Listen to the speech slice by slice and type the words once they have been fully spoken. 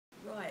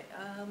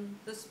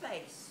the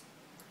space.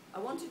 I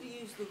wanted to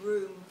use the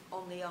room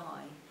on the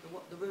eye,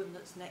 the room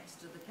that's next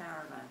to the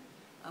caravan.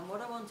 And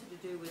what I wanted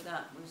to do with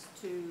that was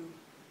to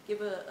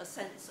give a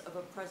sense of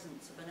a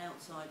presence of an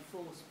outside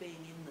force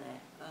being in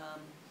there.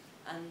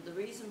 And the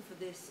reason for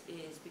this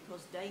is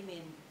because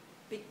Damian,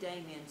 Big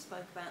Damian,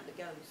 spoke about the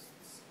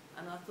ghosts.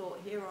 And I thought,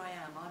 here I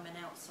am, I'm an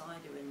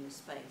outsider in this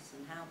space,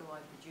 and how do I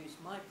produce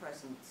my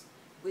presence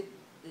with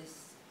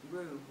this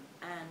room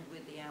and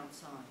with the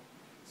outside?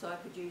 So I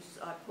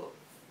put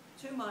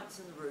 2 mics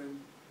in the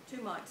room, 2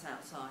 mics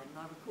outside, and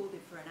I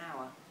recorded for an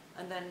hour.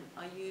 And then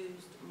I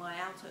used my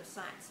alto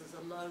sax as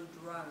a low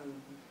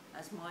drone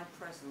as my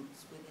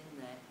presence within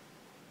there.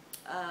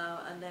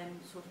 And then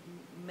sort of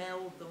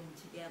meld them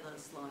together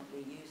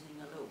slightly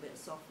using a little bit of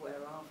software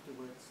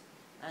afterwards,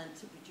 and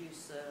to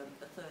produce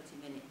a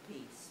 30-minute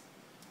piece.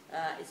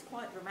 It's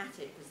quite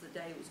dramatic because the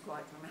day was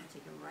quite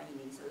dramatic and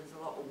rainy, so there's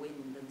a lot of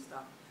wind and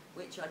stuff,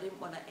 which I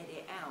didn't want to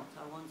edit out.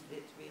 I wanted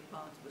it to be a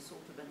part of a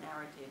sort of a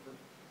narrative of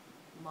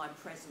my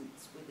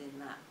presence within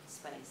that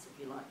space, if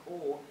you like,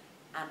 or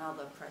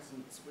another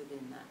presence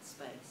within that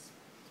space.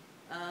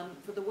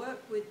 For the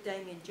work with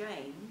Damian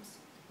James,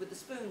 with the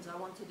spoons, I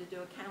wanted to do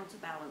a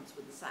counterbalance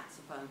with the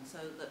saxophone so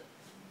that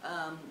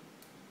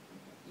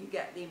you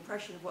get the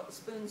impression of what the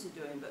spoons are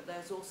doing, but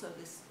there's also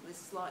this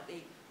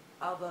slightly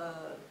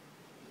other,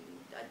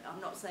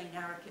 I'm not saying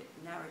narrative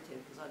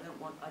because I didn't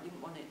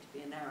want it to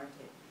be a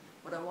narrative.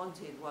 What I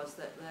wanted was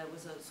that there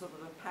was a sort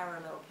of a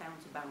parallel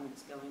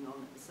counterbalance going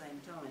on at the same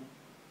time.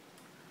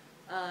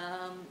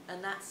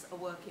 And that's a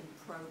work in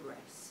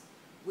progress.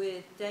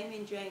 With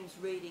Damian James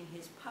reading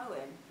his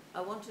poem,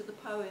 I wanted the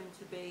poem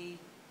to be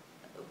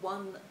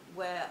one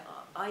where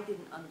I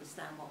didn't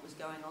understand what was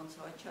going on,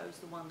 so I chose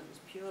the one that was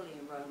purely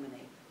in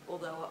Romany,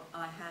 although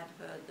I had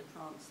heard the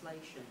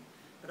translation.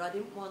 But I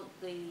didn't want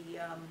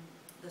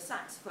the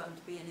saxophone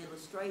to be an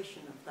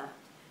illustration of that.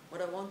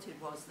 What I wanted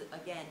was that,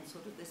 again,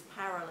 sort of this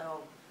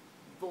parallel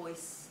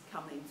voice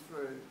coming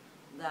through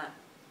that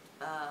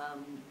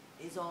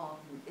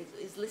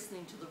is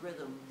listening to the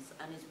rhythms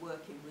and is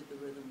working with the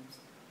rhythms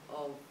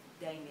of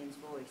Damian's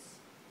voice.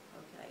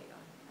 Okay.